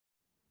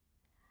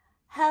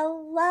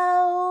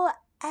Hello,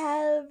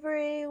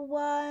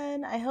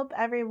 everyone. I hope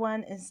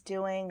everyone is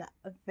doing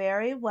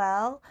very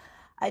well.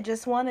 I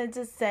just wanted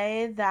to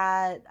say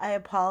that I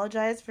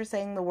apologize for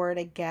saying the word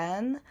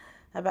again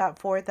about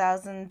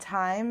 4,000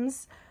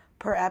 times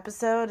per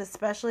episode,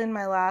 especially in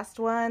my last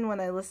one. When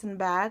I listen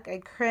back, I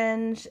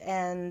cringe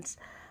and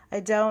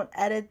I don't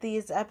edit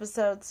these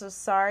episodes, so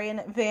sorry in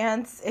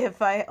advance if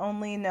I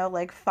only know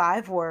like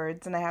 5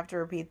 words and I have to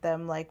repeat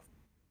them a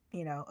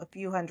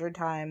few hundred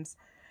times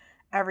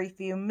every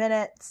few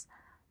minutes.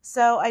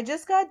 So I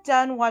just got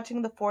done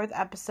watching the 4th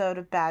episode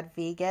of Bad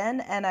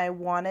Vegan, and I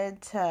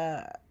wanted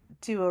to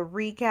do a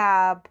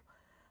recap.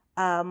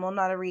 Well,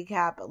 not a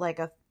recap, but like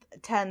a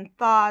 10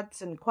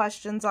 thoughts and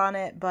questions on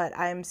it. But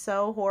I'm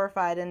so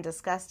horrified and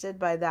disgusted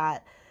by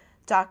that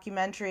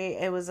documentary.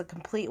 It was a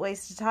complete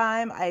waste of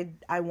time.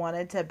 I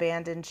wanted to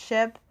abandon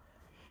ship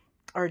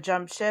or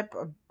jump ship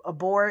or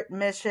abort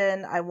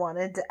mission. I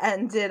wanted to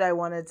end it. I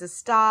wanted to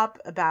stop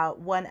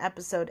about one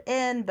episode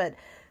in, but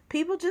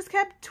people just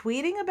kept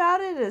tweeting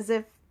about it as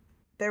if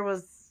it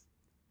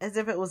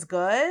was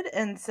good.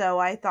 And so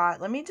I thought,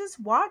 let me just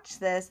watch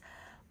this.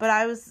 But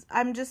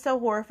I'm just so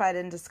horrified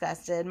and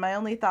disgusted. My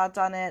only thoughts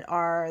on it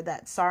are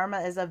that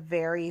Sarma is a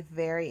very,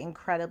 very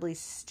incredibly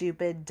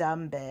stupid,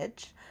 dumb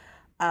bitch.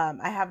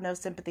 I have no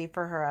sympathy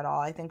for her at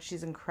all. I think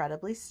she's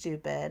incredibly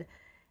stupid.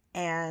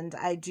 And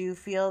I do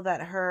feel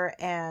that her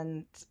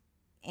and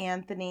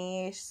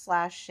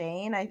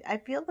Anthony/Shane, I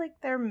feel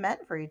like they're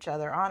meant for each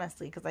other,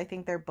 honestly, because I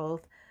think they're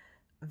both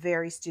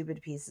very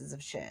stupid pieces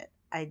of shit.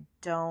 I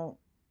don't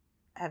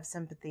have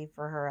sympathy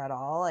for her at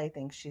all. I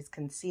think she's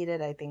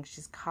conceited. I think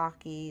she's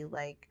cocky,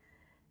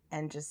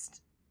 and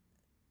just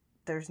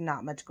there's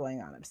not much going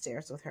on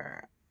upstairs with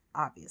her,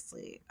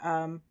 obviously.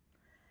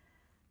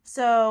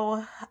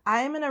 So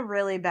I'm in a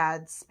really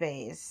bad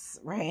space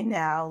right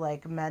now,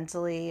 like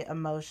mentally,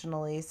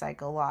 emotionally,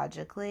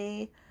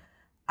 psychologically.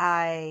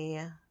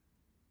 I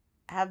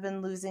have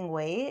been losing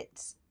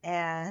weight,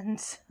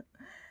 and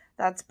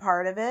that's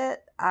part of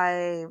it.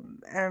 I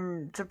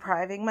am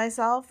depriving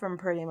myself from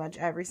pretty much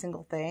every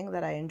single thing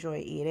that I enjoy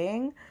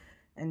eating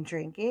and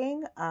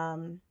drinking.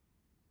 At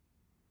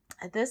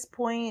this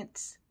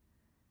point,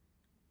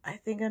 I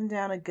think I'm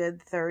down a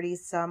good 30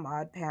 some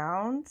odd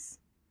pounds.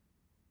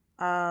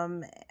 A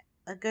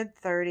good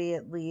 30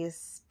 at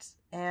least.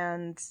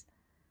 And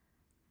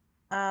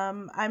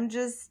I'm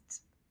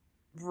just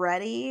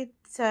ready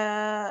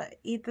to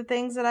eat the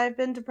things that I've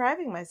been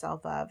depriving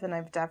myself of. And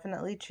I've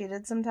definitely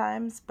cheated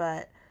sometimes,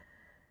 but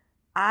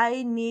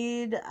I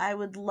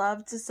would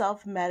love to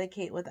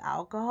self-medicate with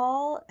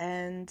alcohol,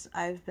 and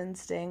I've been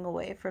staying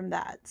away from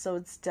that. So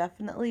it's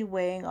definitely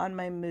weighing on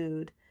my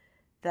mood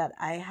that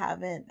I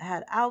haven't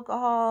had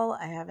alcohol,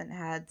 I haven't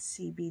had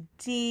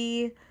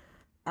CBD,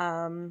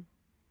 I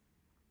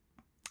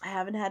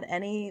haven't had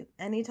any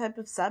type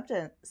of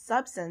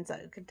substance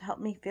that could help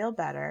me feel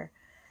better.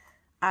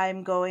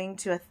 I'm going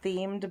to a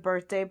themed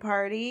birthday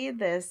party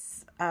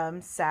this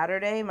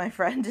Saturday. My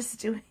friend is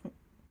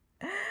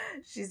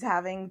she's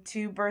having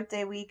 2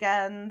 birthday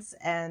weekends,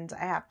 and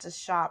I have to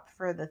shop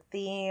for the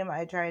theme.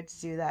 I tried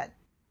to do that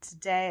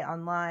today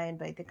online,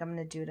 but I think I'm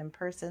going to do it in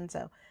person.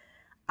 So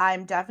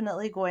I'm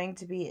definitely going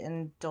to be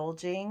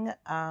indulging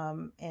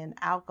in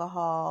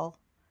alcohol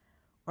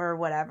or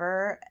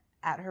whatever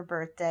at her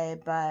birthday.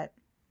 But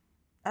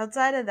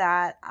outside of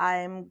that,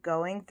 I'm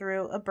going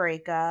through a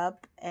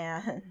breakup,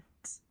 and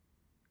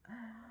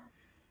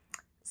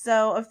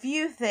so a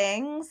few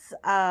things.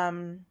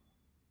 I'm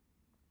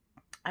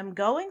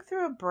going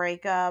through a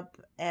breakup,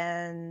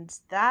 and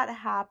that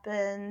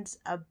happened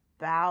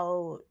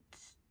about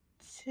I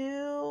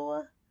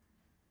feel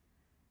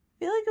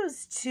like it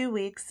was 2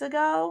 weeks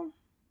ago.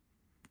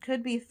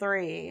 Could be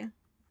 3.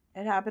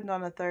 It happened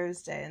on a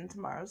Thursday, and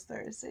tomorrow's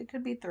Thursday.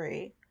 Could be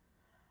 3.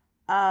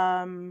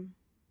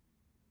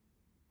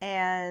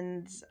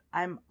 And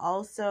I'm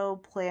also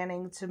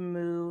planning to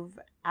move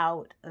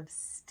out of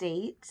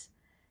state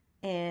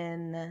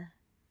in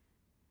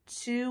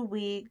 2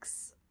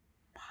 weeks,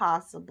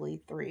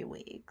 possibly 3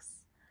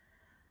 weeks.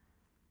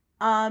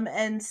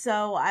 And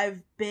so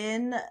I've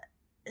been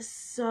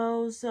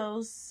so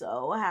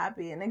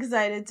happy and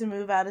excited to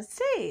move out of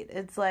state.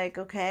 It's like,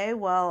 okay,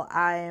 well,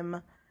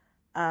 I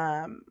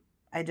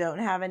don't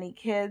have any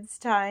kids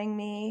tying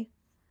me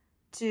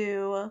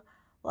to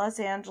Los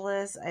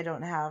Angeles. I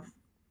don't have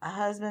a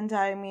husband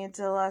tying me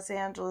to Los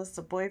Angeles,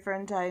 a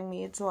boyfriend tying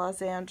me to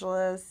Los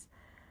Angeles.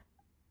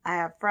 I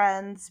have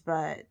friends,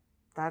 but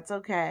that's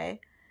okay.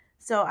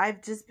 So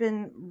I've just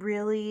been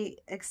really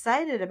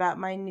excited about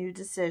my new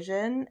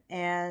decision.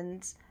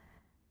 And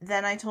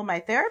then I told my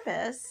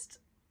therapist,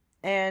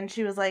 and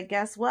she was like,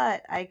 guess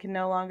what? I can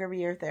no longer be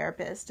your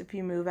therapist if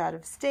you move out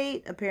of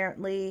state.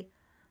 Apparently,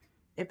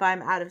 if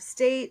I'm out of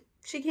state,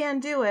 she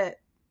can't do it.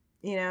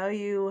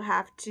 You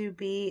have to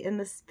be in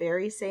this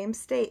very same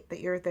state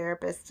that your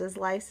therapist is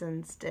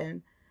licensed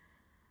in.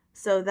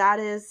 So that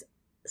is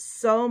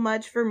so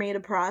much for me to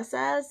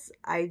process.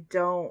 I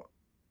don't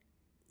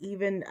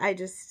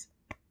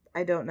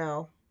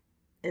know.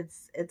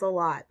 It's a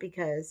lot,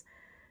 because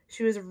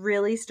she was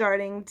really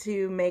starting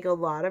to make a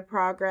lot of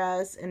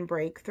progress and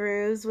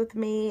breakthroughs with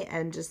me,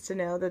 and just to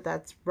know that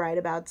that's right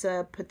about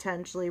to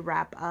potentially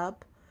wrap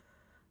up.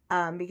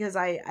 Because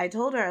I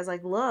told her, I was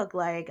like, look,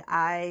 like,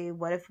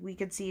 what if we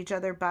could see each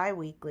other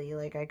bi-weekly?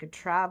 Like, I could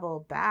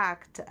travel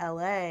back to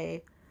LA,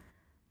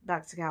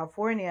 back to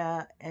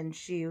California. And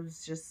she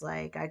was just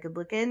like, I could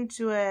look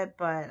into it,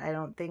 but I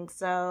don't think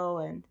so.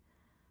 And,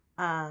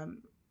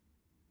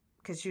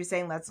 because she was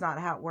saying that's not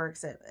how it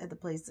works at the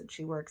place that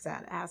she works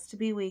at. It has to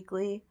be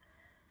weekly.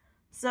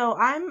 So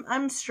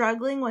I'm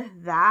struggling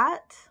with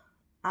that,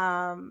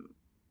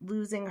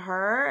 losing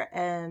her,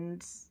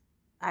 and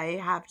I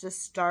have to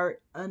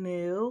start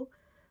anew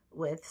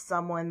with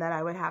someone that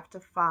I would have to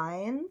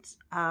find.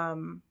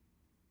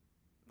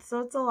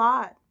 So it's a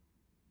lot.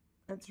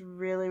 It's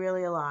really,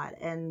 really a lot.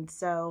 And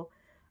so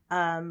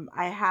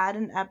I had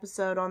an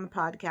episode on the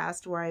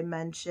podcast where I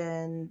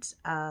mentioned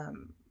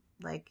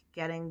like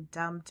getting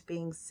dumped,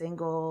 being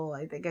single.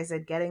 I think I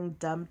said getting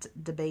dumped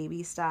the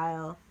baby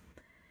style.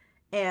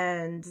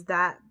 And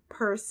that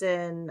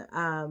person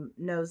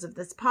knows of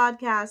this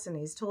podcast, and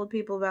he's told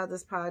people about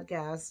this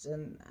podcast,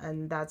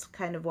 and that's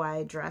kind of why I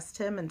addressed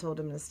him and told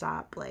him to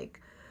stop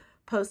like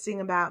posting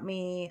about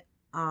me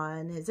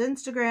on his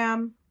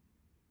Instagram,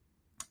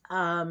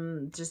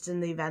 just in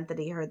the event that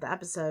he heard the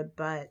episode.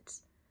 But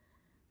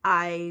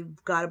I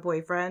got a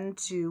boyfriend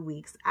 2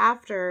 weeks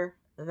after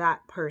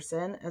that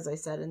person, as I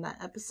said in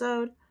that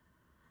episode,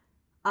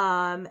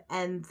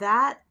 and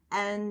that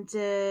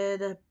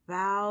ended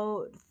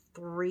about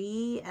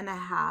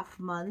 3.5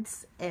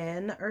 months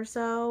in or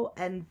so.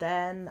 And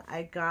then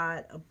I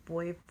got a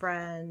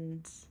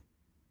boyfriend.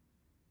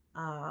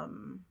 I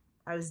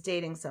was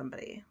dating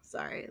somebody.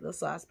 Sorry,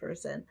 this last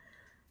person.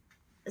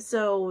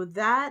 So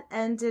that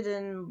ended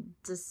in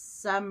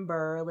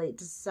December, late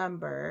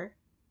December.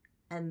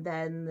 And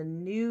then the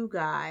new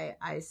guy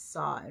I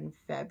saw in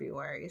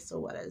February. So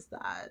what is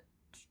that?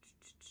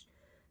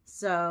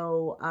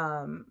 So,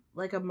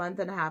 like a month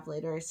and a half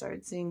later, I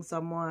started seeing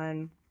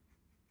someone.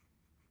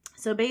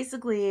 So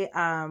basically,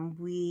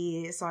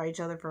 we saw each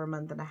other for a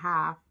month and a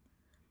half,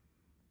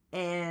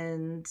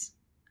 and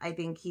I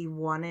think it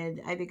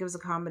was a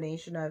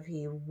combination of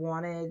he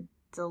wanted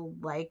to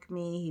like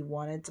me, he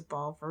wanted to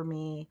fall for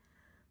me,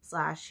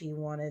 / he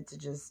wanted to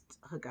just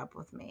hook up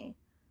with me.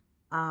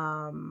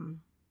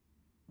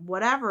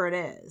 Whatever it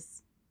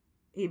is,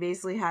 he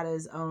basically had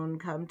his own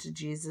come to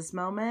Jesus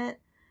moment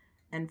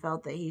and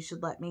felt that he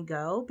should let me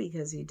go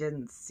because he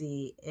didn't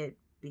see it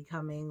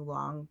becoming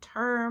long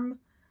term.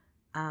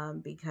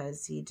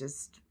 Because he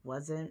just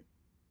wasn't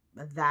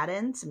that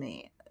into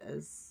me,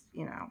 as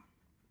you know,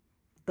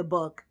 the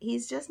book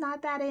He's Just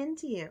Not That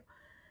Into You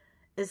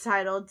is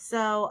titled.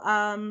 So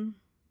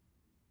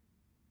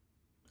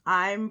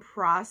I'm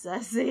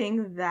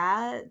processing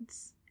that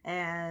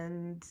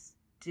and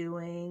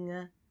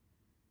doing,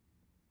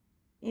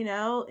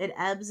 it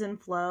ebbs and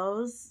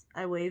flows.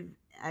 I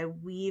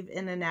weave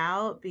in and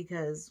out,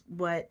 because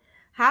what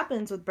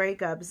happens with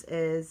breakups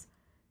is,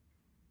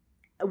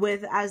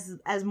 with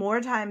as more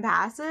time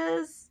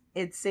passes,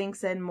 it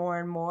sinks in more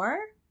and more,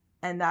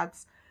 and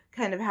that's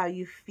kind of how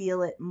you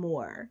feel it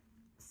more.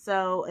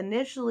 So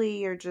initially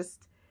you're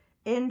just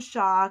in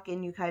shock,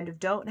 and you kind of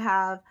don't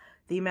have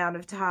the amount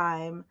of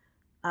time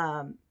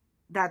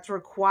that's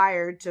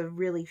required to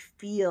really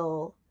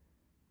feel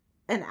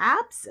an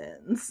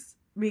absence,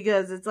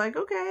 because it's like,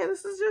 okay,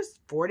 this is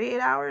just 48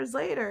 hours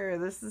later,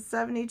 this is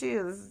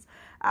 72, this is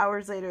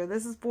hours later,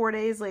 this is 4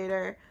 days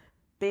later,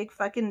 big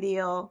fucking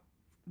deal.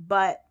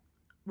 But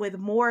with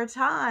more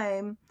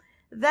time,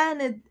 then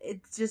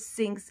it just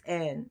sinks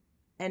in,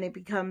 and it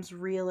becomes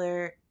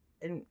realer,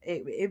 and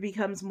it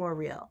becomes more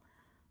real.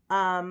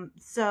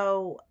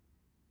 So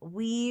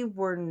we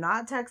were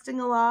not texting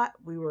a lot.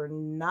 We were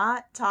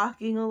not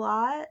talking a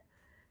lot,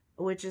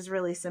 which is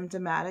really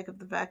symptomatic of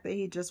the fact that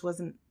he just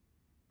wasn't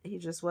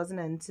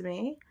into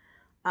me.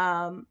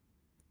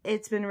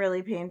 It's been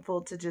really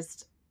painful to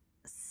just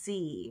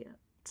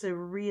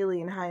really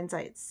in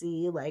hindsight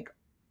see like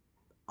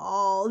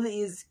all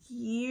these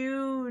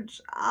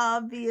huge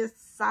obvious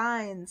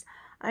signs.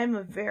 I'm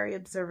a very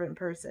observant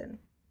person,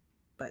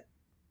 but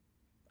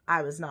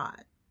I was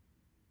not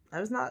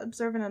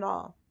observant at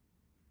all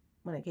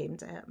when it came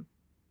to him,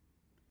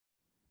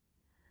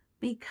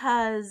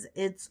 because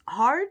it's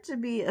hard to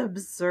be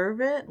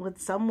observant with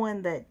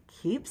someone that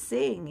keeps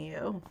seeing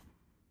you.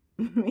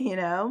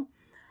 There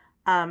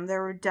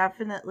were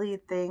definitely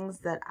things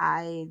that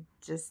I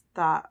just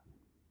thought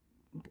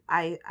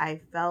I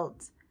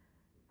felt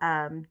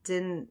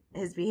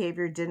his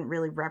behavior didn't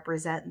really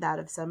represent that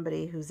of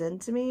somebody who's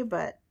into me,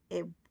 but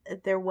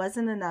there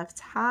wasn't enough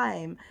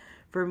time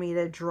for me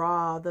to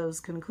draw those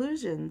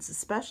conclusions,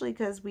 especially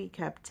because we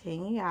kept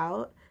hanging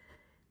out.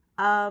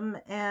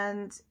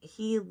 And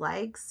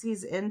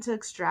he's into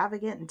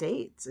extravagant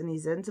dates, and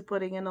he's into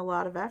putting in a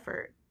lot of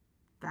effort.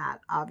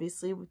 That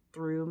obviously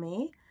threw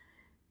me.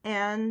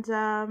 And,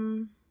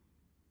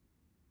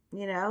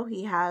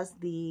 he has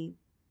the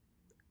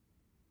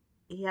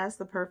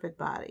perfect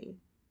body.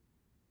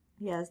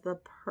 He has the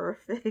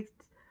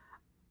perfect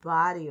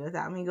body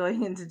without me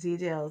going into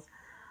details.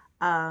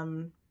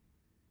 Um,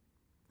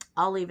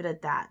 I'll leave it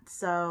at that.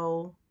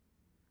 So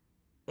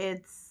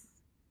it's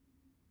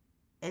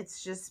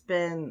just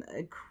been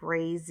a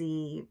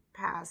crazy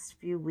past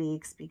few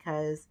weeks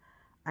because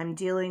I'm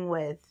dealing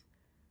with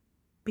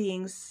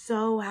being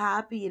so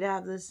happy to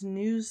have this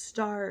new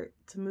start,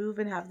 to move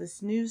and have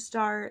this new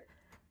start.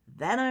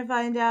 Then I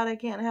find out I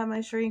can't have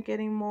my shrink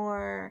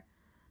anymore.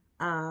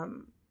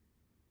 And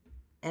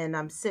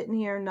I'm sitting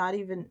here not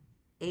even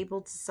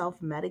able to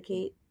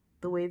self-medicate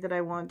the way that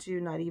I want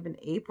to, not even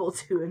able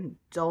to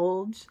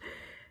indulge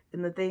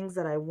in the things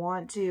that I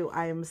want to.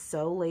 I am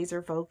so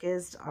laser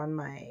focused on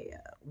my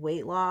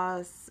weight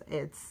loss.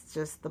 It's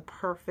just the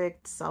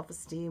perfect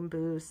self-esteem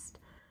boost.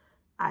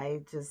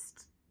 I've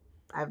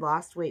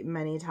lost weight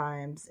many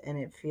times and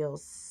it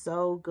feels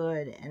so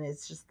good, and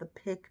it's just the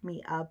pick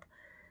me up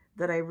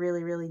that I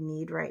really, really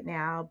need right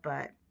now.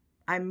 But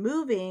I'm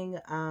moving.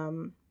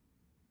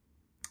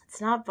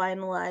 It's not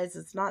finalized.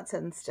 It's not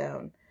set in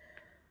stone.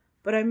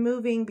 But I'm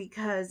moving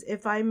because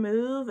if I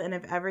move and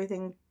if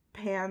everything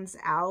pans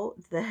out,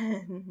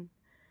 then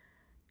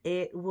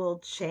it will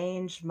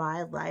change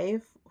my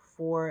life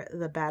for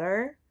the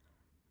better.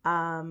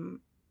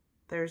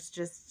 There's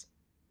just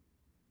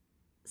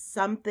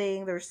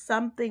there's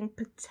something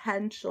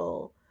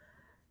potential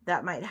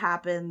that might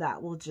happen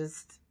that will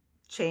just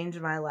change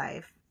my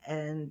life.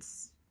 And,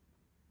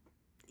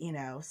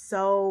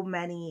 so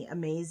many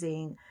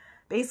amazing,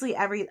 basically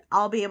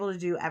I'll be able to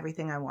do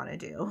everything I want to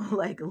do.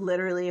 Like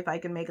literally, if I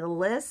can make a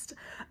list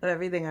of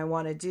everything I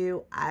want to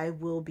do, I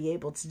will be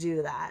able to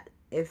do that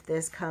if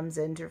this comes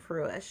into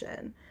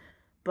fruition.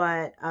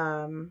 But,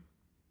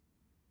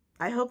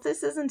 I hope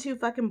this isn't too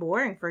fucking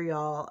boring for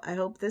y'all. I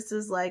hope this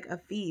is like a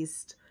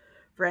feast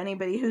for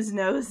anybody who's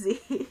nosy.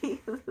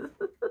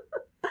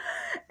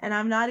 And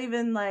I'm not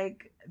even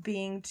like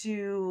being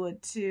too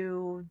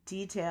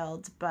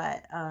detailed,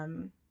 but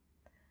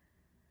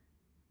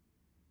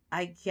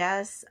I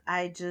guess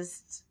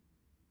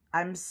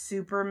I'm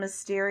super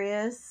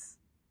mysterious.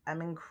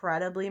 I'm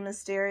incredibly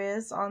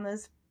mysterious on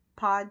this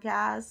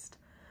podcast.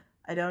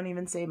 I don't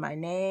even say my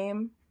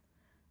name.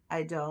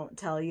 I don't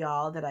tell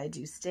y'all that I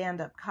do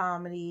stand-up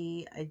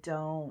comedy. I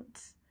don't,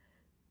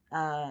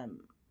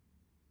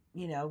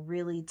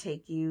 really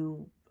take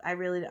you. I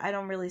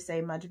don't really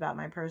say much about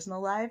my personal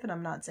life, and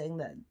I'm not saying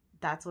that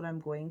that's what I'm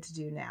going to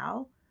do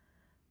now,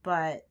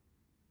 but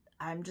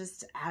I'm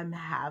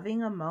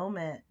having a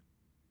moment,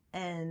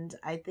 and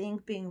I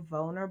think being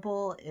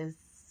vulnerable is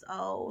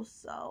so,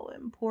 so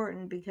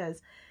important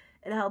because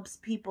it helps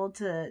people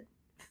to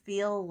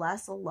feel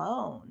less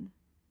alone.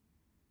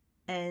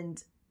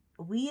 And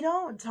we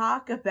don't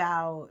talk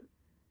about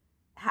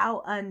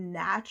how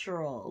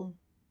unnatural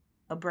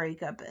a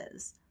breakup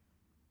is.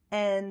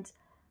 And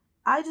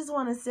I just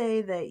want to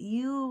say that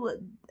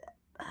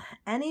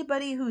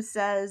anybody who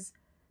says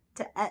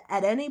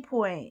at any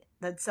point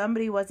that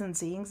somebody wasn't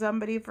seeing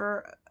somebody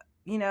for,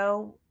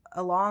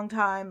 a long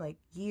time, like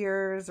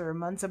years or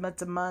months and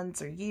months and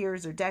months or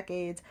years or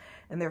decades,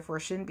 and therefore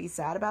shouldn't be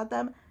sad about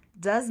them,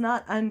 does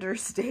not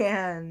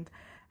understand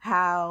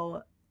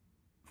how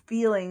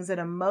feelings and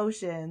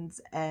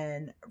emotions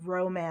and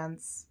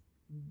romance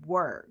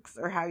works,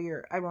 or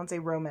I won't say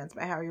romance,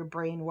 but how your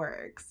brain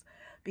works.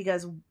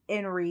 Because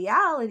in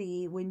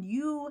reality, when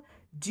you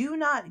do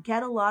not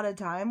get a lot of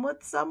time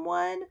with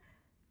someone,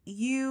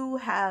 you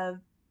have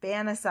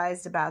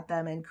fantasized about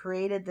them and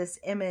created this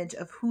image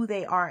of who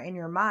they are in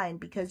your mind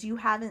because you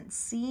haven't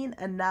seen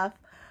enough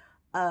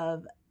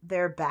of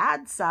their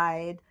bad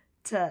side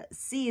to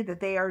see that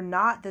they are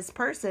not this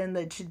person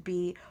that should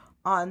be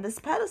on this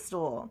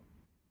pedestal.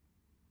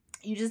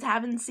 You just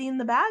haven't seen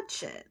the bad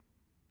shit.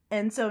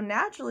 And so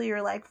naturally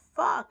you're like,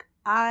 fuck,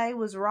 I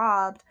was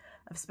robbed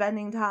of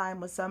spending time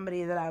with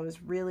somebody that I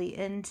was really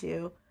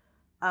into,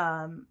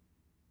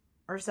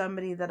 or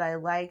somebody that I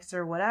liked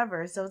or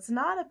whatever. So it's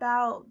not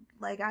about,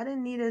 like, I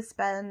didn't need to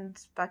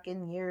spend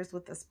fucking years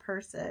with this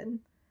person.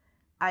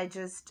 I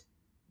just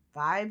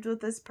vibed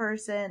with this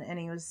person, and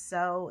he was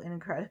so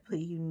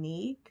incredibly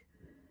unique,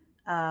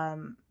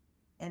 in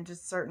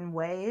just certain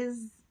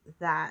ways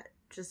that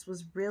just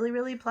was really,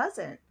 really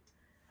pleasant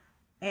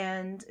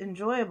and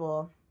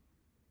enjoyable.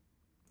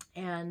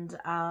 And,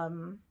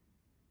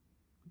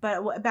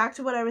 but back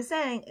to what I was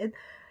saying,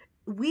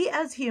 we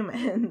as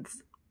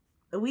humans,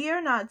 we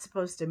are not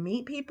supposed to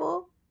meet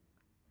people,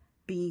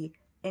 be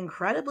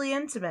incredibly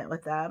intimate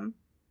with them,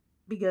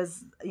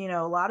 because,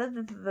 a lot of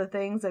the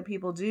things that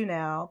people do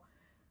now,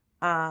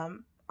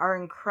 are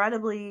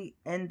incredibly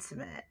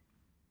intimate.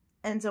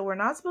 And so we're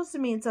not supposed to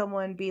meet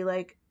someone, be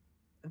like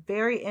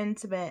very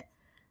intimate.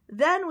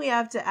 Then we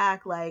have to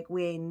act like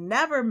we ain't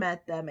never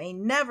met them, ain't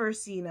never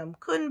seen them,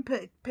 couldn't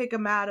pick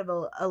them out of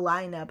a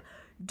lineup,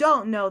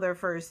 don't know their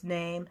first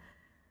name,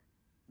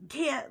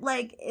 can't,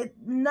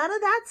 none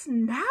of that's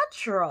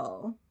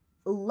natural.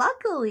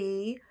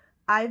 Luckily,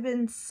 I've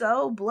been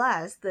so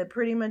blessed that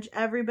pretty much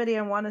everybody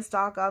I want to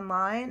stalk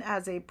online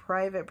has a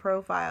private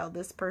profile,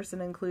 this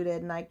person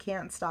included, and I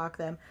can't stalk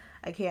them.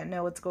 I can't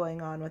know what's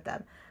going on with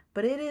them.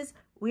 But it is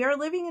We are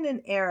living in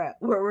an era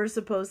where we're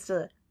supposed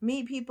to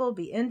meet people,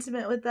 be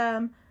intimate with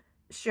them,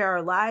 share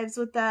our lives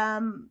with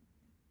them,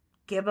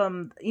 give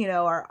them,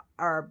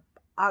 our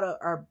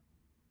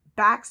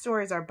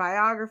backstories, our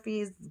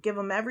biographies, give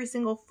them every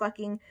single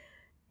fucking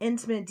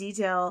intimate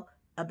detail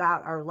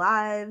about our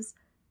lives,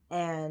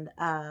 and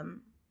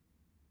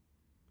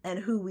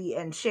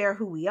share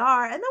who we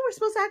are, and then we're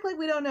supposed to act like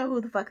we don't know who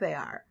the fuck they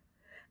are.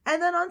 And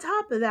then on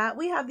top of that,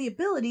 we have the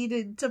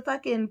ability to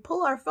fucking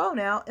pull our phone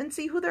out and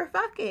see who they're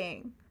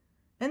fucking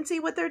and see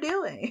what they're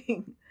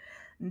doing.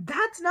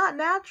 That's not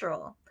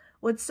natural.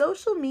 What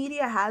social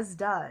media has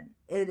done,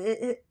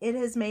 it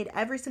has made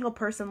every single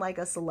person like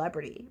a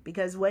celebrity.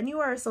 Because when you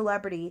are a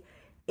celebrity,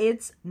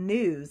 it's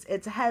news.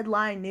 It's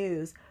headline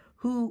news.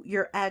 Who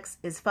your ex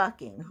is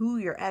fucking, who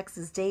your ex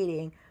is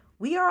dating.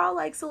 We are all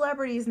like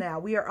celebrities now.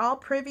 We are all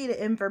privy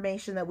to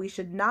information that we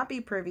should not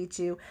be privy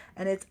to.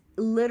 And it's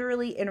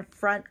literally in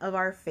front of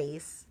our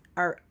face,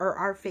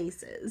 our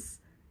faces.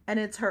 And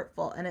it's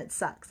hurtful and it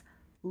sucks.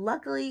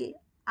 Luckily,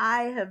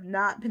 I have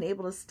not been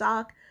able to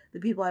stalk the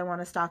people I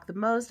want to stalk the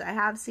most. I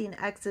have seen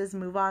exes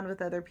move on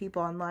with other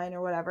people online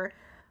or whatever.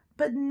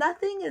 But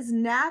nothing is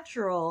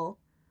natural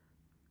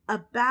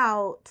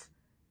about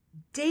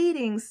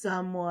dating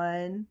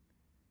someone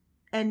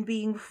and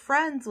being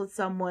friends with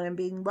someone and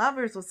being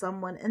lovers with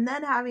someone and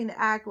then having to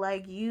act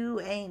like you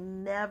ain't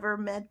never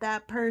met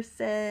that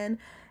person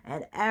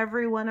and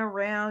everyone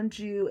around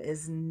you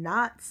is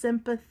not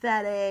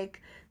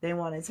sympathetic. They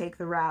want to take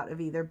the route of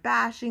either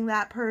bashing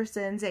that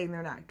person, saying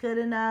they're not good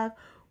enough,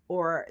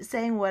 or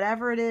saying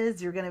whatever it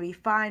is, you're going to be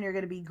fine, you're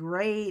going to be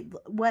great.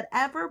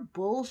 Whatever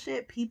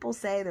bullshit people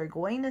say, they're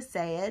going to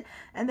say it,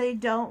 and they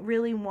don't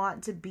really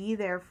want to be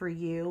there for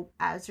you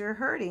as you're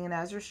hurting and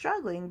as you're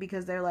struggling,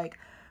 because they're like,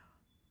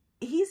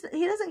 he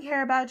doesn't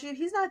care about you,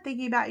 he's not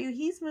thinking about you,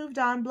 he's moved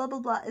on, blah,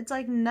 blah, blah. It's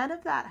like none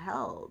of that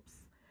helps.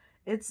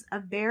 It's a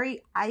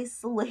very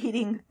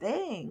isolating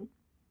thing.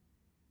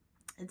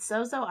 It's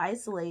so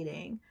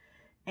isolating.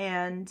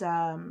 And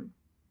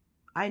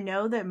I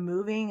know that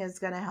moving is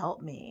going to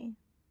help me.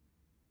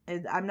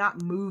 I'm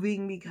not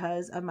moving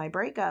because of my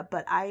breakup,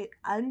 but I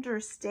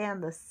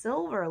understand the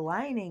silver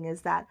lining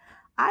is that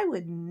I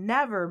would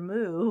never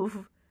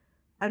move.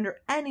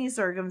 Under any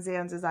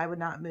circumstances, I would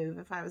not move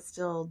if I was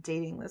still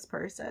dating this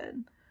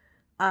person.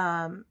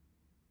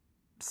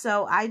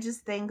 So I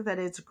just think that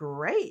it's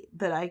great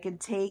that I could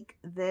take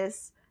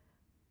this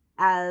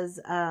as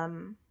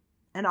an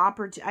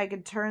opportunity. I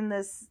could turn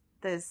this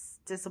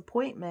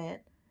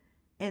disappointment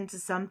into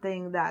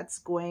something that's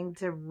going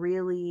to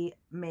really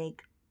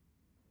make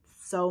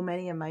so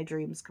many of my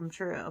dreams come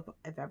true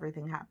if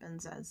everything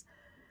happens as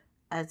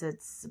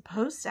it's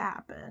supposed to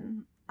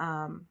happen.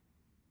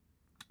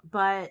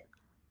 But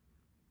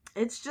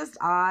it's just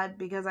odd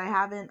because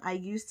I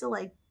used to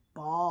like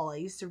bawl. I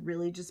used to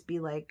really just be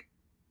like,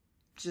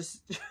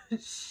 just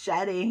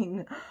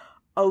shedding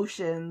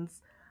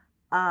oceans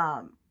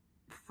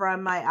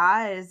from my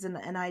eyes,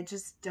 and I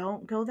just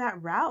don't go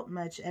that route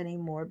much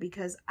anymore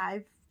because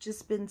I've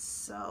just been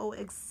so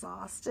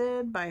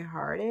exhausted by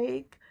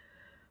heartache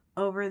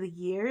over the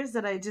years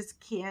that I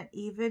just can't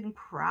even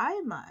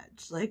cry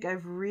much. Like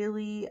I've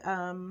really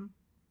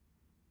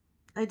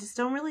I just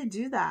don't really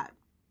do that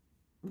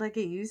like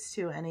I used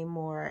to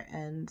anymore,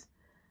 and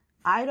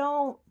I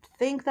don't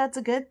think that's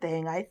a good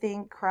thing. I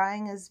think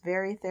crying is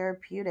very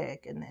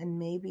therapeutic, and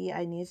maybe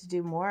I need to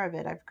do more of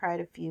it. I've cried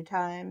a few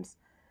times,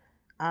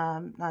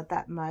 not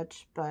that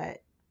much,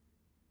 but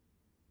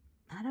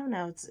I don't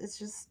know.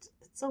 It's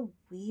a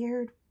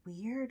weird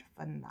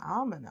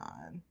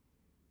phenomenon.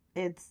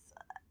 It's,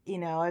 I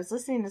was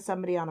listening to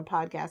somebody on a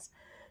podcast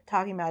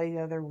talking about it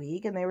the other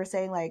week, and they were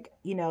saying like,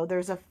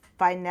 there's a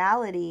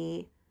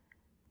finality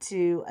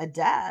to a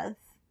death,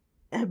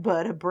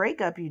 but a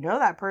breakup,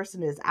 that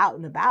person is out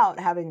and about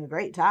having a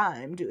great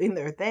time doing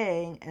their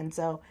thing. And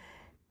so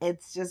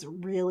it's just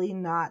really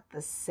not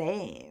the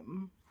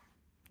same,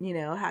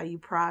 how you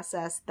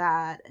process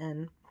that.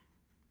 And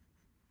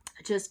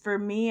just for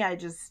me, I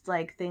just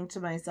like think to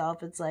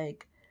myself, it's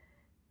like,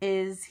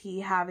 is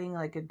he having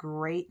like a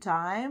great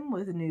time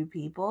with new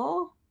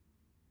people?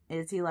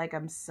 Is he like,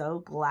 I'm so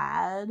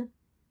glad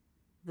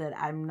that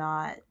I'm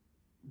not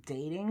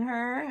dating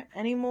her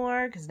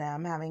anymore because now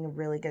I'm having a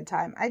really good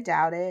time? I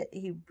doubt it.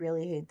 He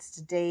really hates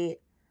to date,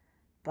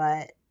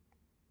 but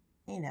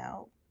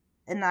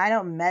and I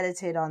don't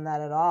meditate on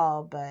that at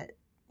all, but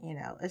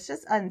it's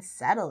just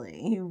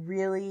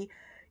unsettling.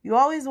 You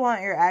always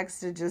want your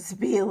ex to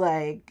just be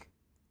like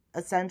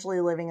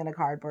essentially living in a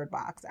cardboard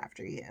box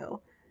after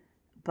you,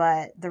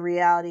 but the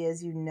reality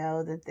is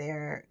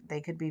that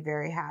they could be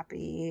very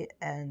happy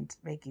and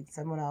making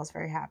someone else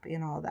very happy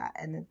and all that,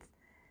 and it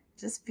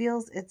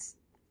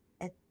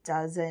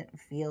doesn't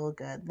feel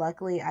good.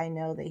 Luckily, I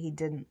know that he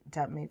didn't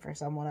dump me for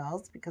someone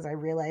else, because I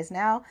realize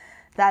now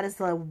that is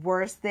the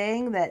worst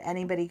thing that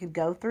anybody could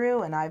go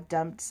through, and I've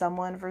dumped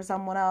someone for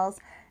someone else,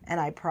 and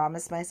I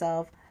promised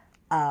myself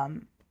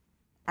I'm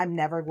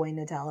never going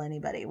to tell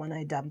anybody when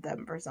I dump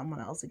them for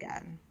someone else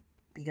again,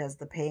 because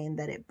the pain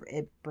that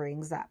it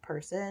brings that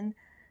person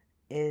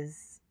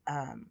is,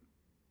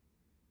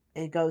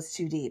 it goes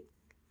too deep.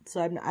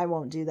 So I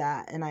won't do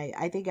that. And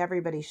I think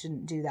everybody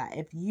shouldn't do that.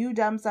 If you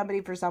dump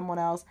somebody for someone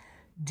else,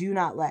 do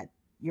not let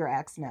your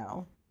ex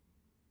know,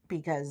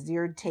 because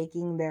you're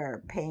taking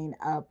their pain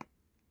up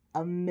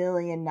a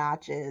million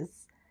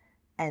notches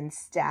and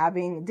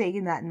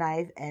taking that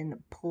knife and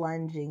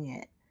plunging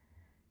it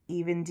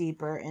even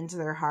deeper into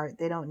their heart.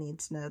 They don't need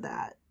to know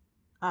that.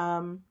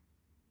 Or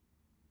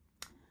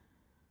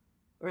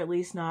at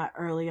least not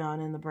early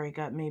on in the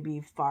breakup,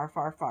 maybe far,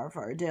 far, far,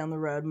 far down the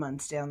road,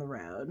 months down the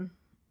road.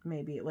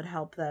 Maybe it would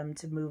help them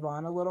to move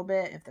on a little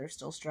bit if they're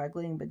still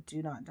struggling, but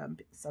do not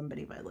dump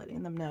somebody by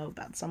letting them know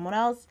about someone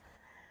else.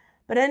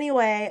 But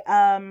anyway,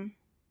 and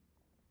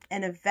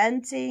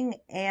eventing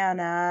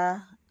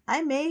Anna,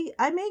 I may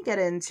get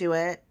into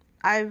it.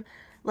 I'm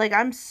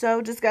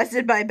so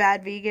disgusted by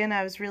Bad Vegan.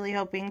 I was really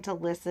hoping to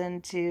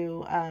listen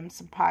to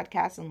some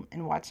podcasts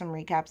and watch some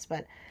recaps,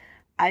 but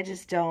I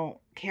just don't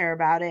care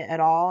about it at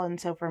all. And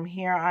so from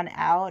here on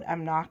out,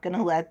 I'm not going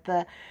to let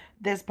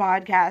this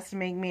podcast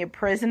make me a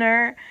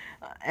prisoner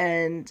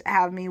and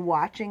have me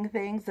watching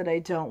things that I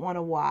don't want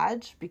to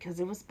watch, because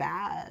it was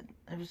bad.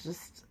 It was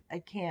just, I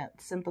can't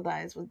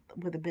sympathize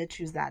with a bitch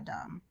who's that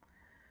dumb.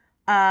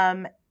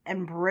 And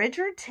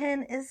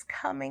Bridgerton is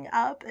coming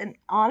up, and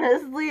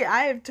honestly,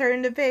 I have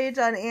turned a page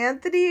on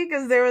Anthony,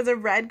 because there was a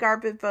red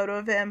carpet photo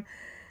of him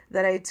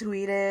that I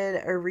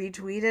tweeted or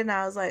retweeted, and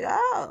I was like,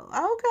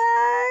 oh,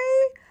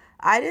 okay.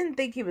 I didn't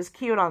think he was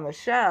cute on the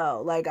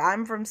show. Like,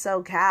 I'm from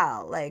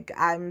SoCal. Like,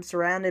 I'm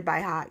surrounded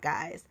by hot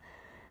guys.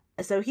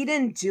 So he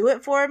didn't do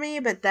it for me,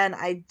 but then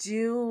I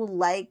do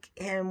like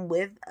him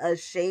with a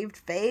shaved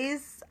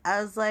face.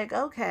 I was like,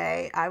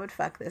 okay, I would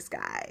fuck this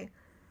guy.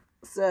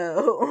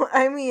 So,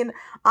 I mean,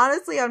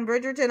 honestly, on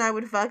Bridgerton, I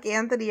would fuck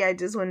Anthony. I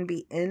just wouldn't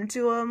be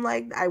into him.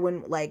 Like, I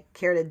wouldn't, like,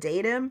 care to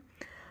date him.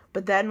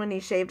 But then when he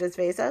shaved his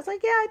face, I was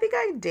like, yeah, I think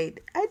I'd date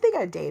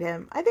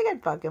him. I think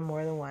I'd fuck him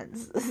more than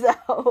once.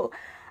 So,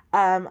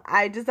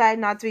 I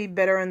decided not to be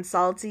bitter and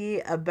salty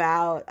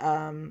about,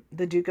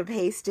 the Duke of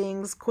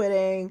Hastings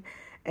quitting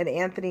and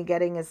Anthony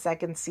getting his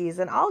second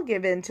season. I'll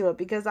give into it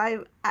because I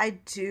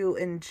do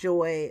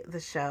enjoy the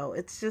show.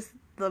 It's just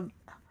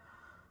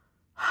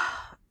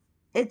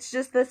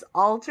this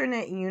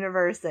alternate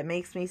universe that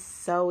makes me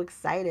so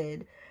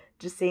excited.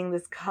 Just seeing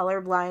this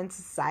colorblind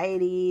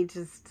society,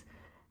 just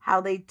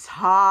how they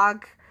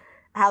talk,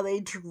 how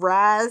they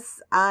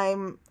dress. I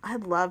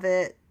love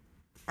it.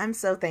 I'm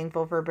so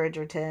thankful for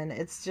Bridgerton.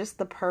 It's just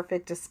the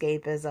perfect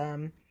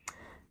escapism.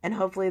 And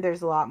hopefully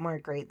there's a lot more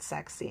great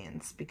sex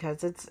scenes,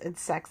 because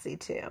it's sexy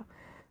too.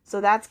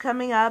 So that's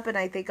coming up, and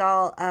I think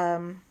I'll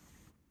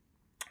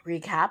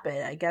recap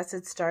it. I guess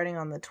it's starting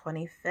on the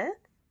 25th.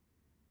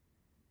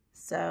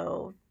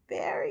 So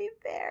very,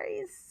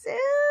 very soon.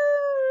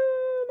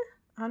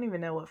 I don't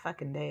even know what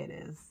fucking day it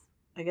is.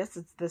 I guess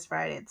it's this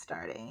Friday it's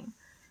starting.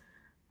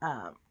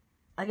 I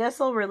guess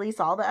they'll release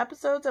all the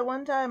episodes at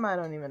one time. I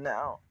don't even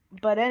know.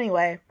 But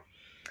anyway,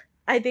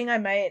 I think I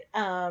might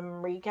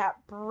recap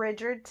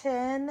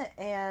Bridgerton,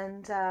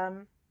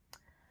 and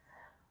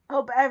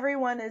hope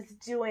everyone is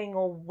doing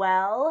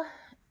well.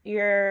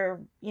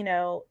 Your,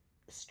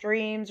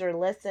 streams or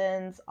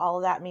listens, all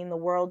of that mean the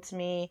world to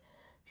me.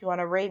 If you want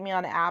to rate me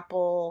on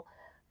Apple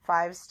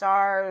 5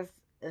 stars,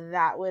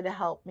 that would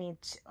help me,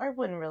 or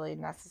wouldn't really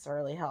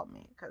necessarily help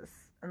me, because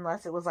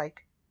unless it was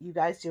like you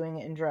guys doing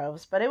it in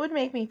droves, but it would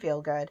make me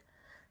feel good,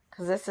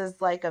 because this is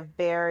like a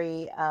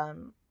very,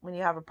 when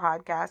you have a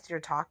podcast, you're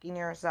talking to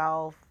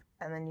yourself,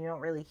 and then you don't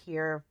really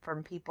hear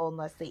from people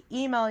unless they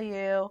email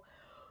you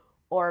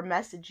or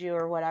message you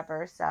or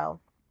whatever.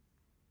 So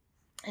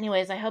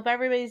anyways, I hope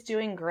everybody's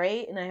doing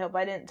great, and I hope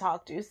I didn't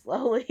talk too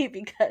slowly,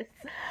 because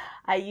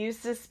I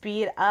used to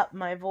speed up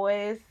my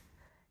voice,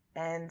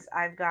 and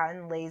I've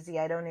gotten lazy.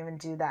 I don't even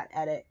do that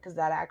edit, because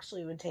that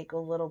actually would take a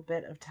little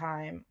bit of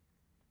time.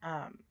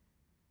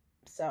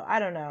 So I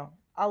don't know.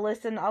 I'll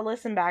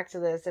listen back to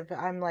this. If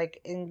I'm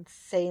like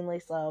insanely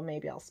slow,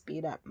 maybe I'll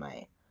speed up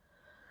my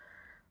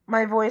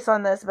voice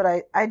on this,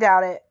 but I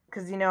doubt it,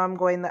 because I'm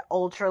going the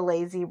ultra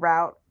lazy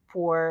route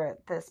for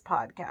this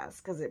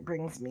podcast, because it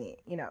brings me,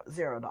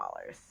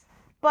 $0.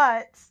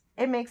 But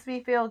it makes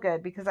me feel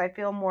good, because I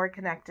feel more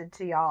connected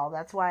to y'all.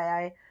 That's why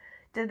I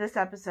did this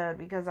episode,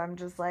 because I'm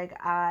just like,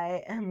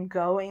 I am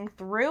going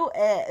through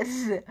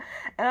it,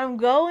 and I'm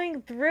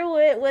going through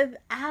it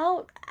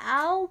without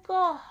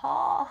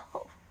alcohol.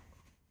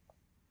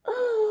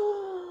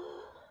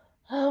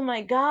 Oh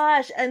my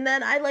gosh. And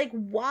then I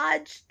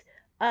watched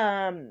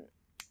Bad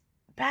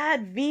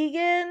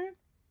Vegan,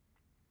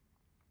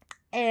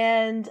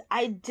 and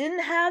I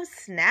didn't have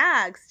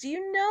snacks. Do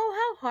you know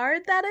how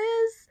hard that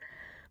is?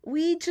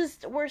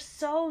 We're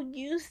so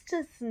used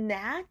to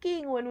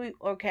snacking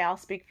okay, I'll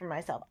speak for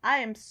myself. I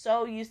am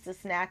so used to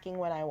snacking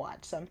when I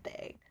watch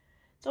something.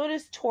 So it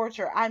is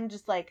torture. I'm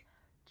just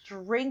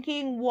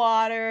drinking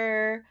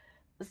water,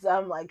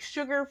 some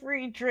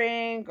sugar-free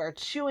drink, or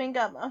chewing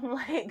gum. I'm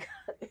like,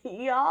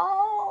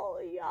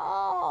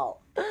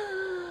 y'all,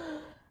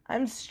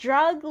 I'm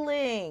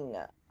struggling.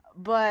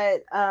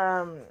 But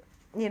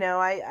you know,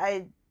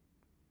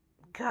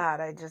 God,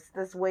 I just,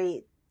 this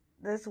weight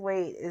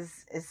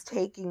is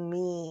taking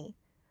me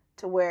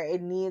to where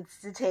it needs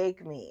to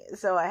take me.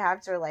 So I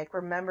have to like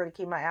remember to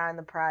keep my eye on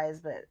the prize.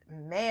 But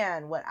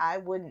man, what I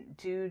wouldn't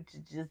do to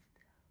just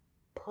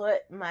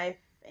put my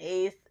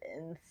face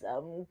in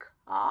some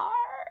carbs.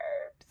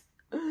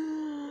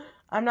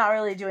 I'm not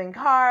really doing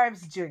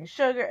carbs, doing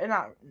sugar.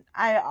 Not,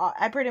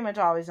 I pretty much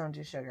always don't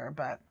do sugar.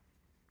 But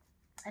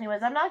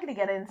anyways, I'm not going to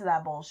get into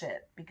that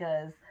bullshit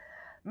because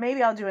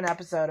maybe I'll do an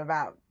episode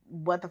about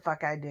what the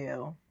fuck I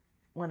do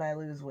when I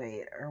lose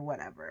weight or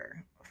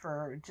whatever,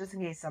 for just in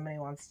case somebody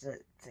wants to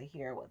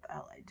hear what the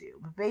hell I do.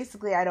 But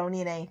basically, I don't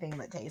eat anything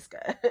that tastes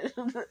good.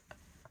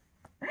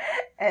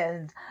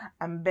 And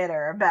I'm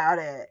bitter about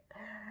it.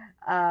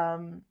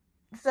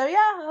 So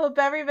yeah, hope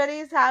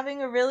everybody's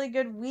having a really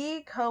good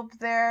week. Hope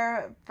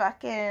their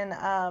fucking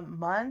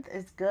month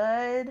is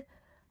good.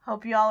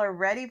 Hope y'all are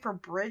ready for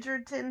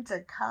Bridgerton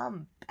to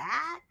come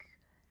back.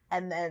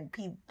 And then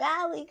P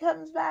Valley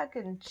comes back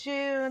in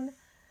June.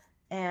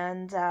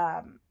 And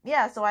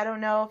yeah, so I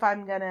don't know if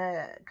I'm going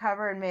to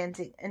cover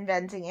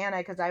Inventing Anna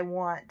because I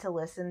want to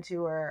listen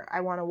to her. I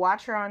want to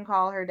watch her on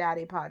Call Her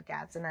Daddy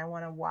podcast, and I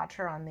want to watch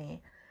her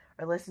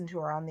or listen to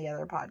her on the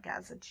other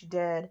podcast that she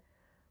did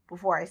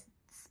before I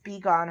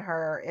speak on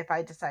her, if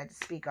I decide to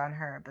speak on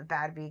her. But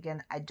Bad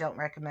Vegan, I don't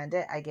recommend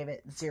it. I give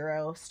it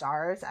 0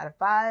 stars out of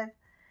 5.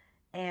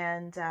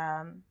 And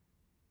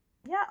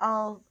yeah,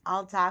 I'll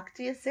talk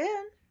to you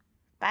soon.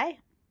 Bye.